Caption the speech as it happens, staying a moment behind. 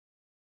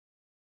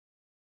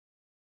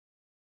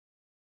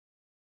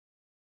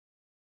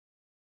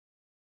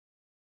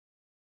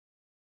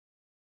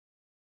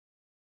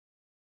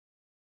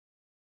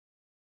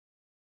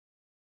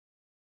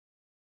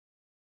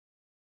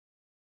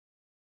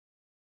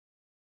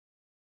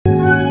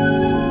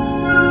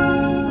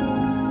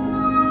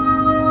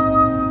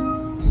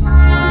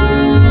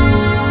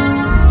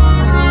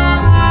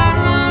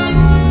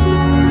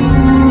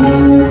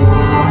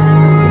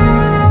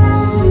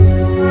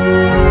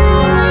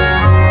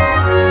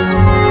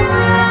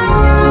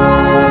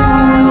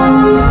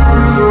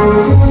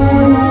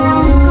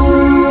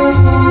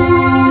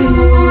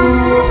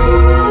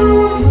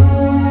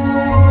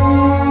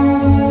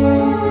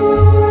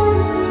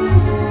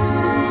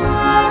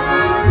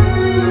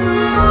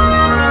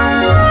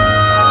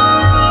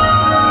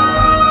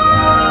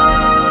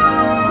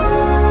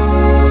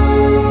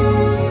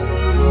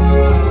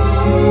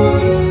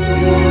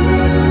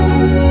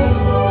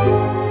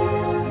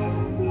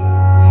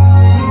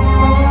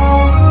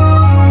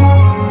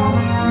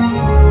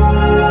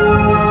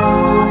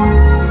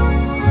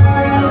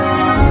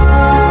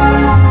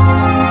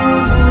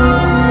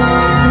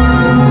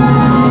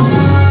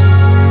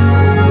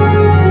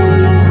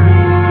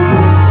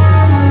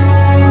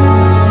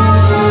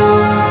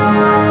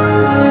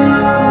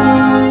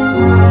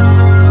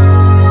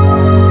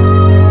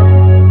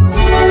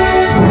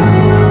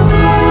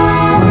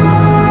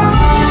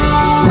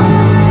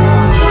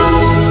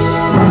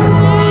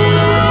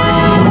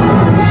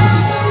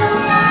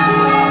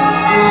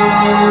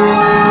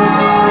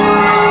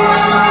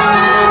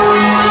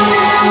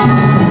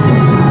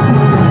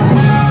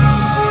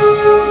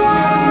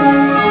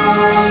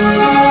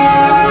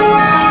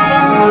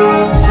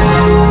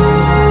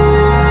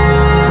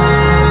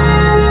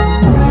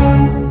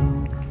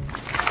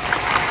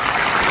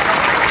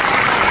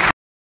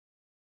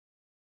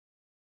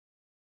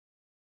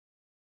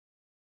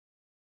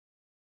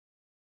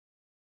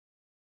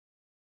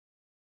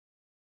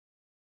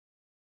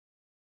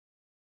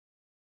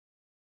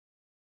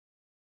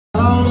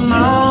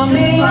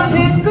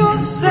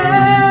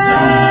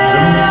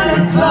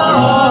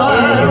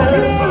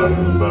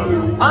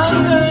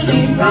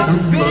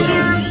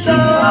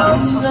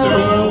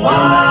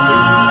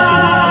white.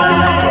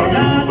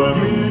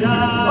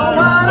 Oh,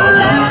 what a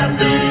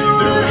life it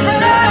would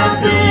have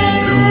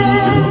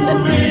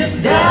been if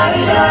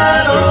Daddy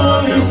had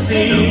only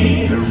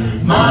seen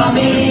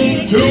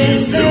Mommy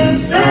kissing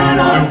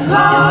Santa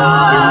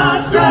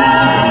Claus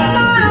last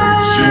night.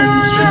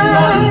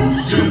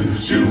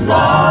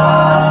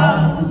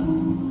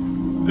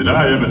 Did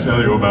I ever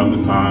tell you about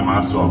the time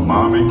I saw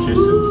Mommy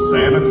kissing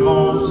Santa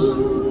Claus?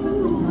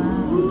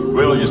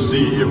 Well, you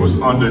see, it was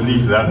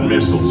underneath that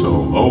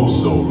mistletoe, oh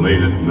so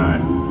late at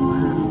night.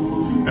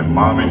 And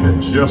Mommy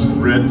had just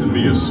read to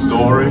me a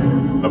story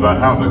about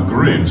how the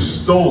Grinch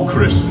stole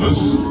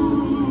Christmas,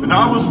 and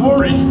I was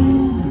worried.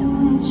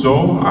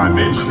 So I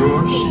made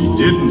sure she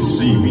didn't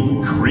see me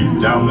creep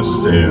down the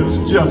stairs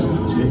just to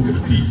take a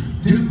peek.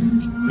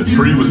 The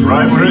tree was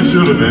right where it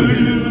should have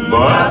been,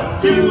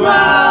 but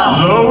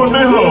lo and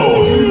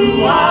behold,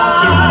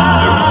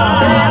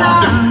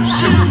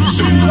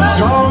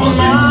 saw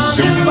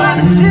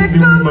Mommy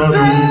tickle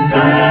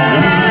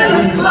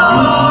Santa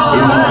Claus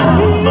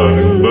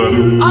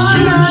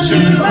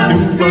underneath my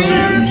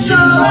spin so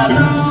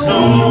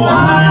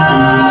wide.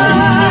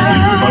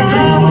 What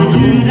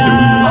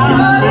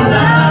a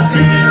life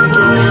it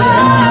would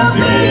have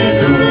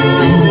been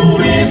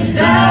if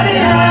Daddy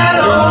had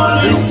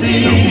only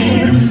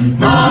seen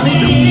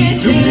Mommy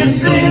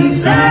kissing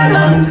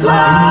Santa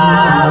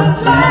Claus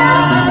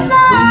last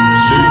night.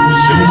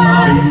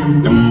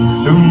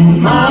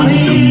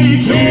 Mommy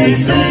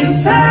kissing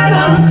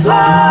Santa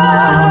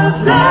Claus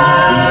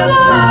last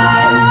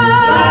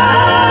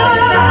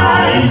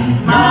night.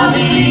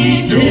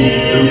 Mommy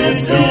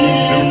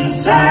kissing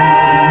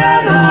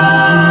Santa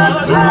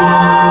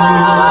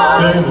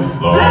Claus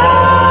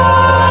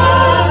last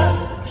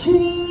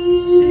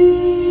kissing.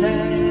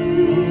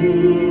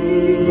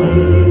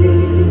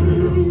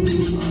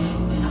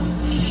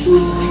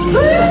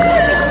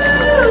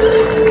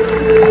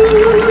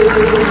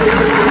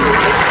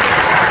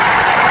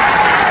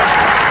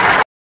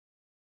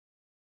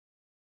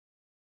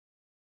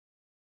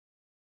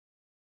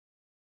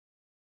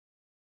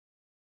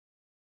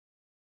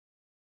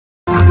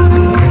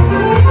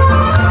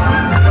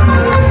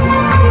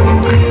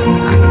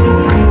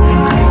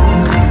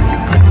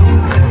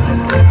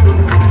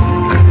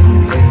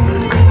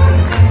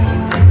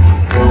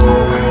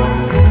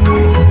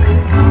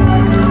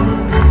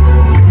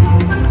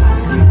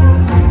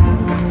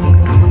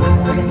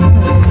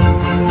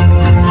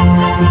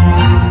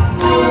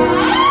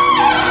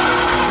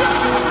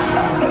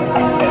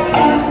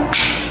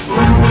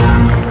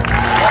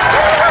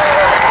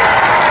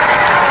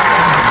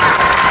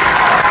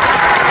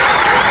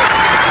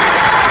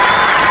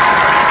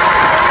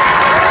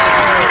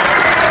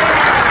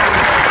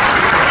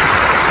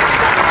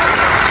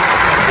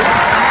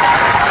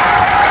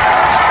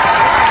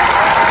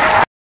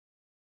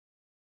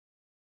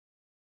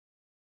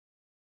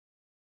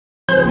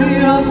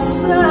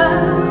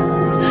 Yourself.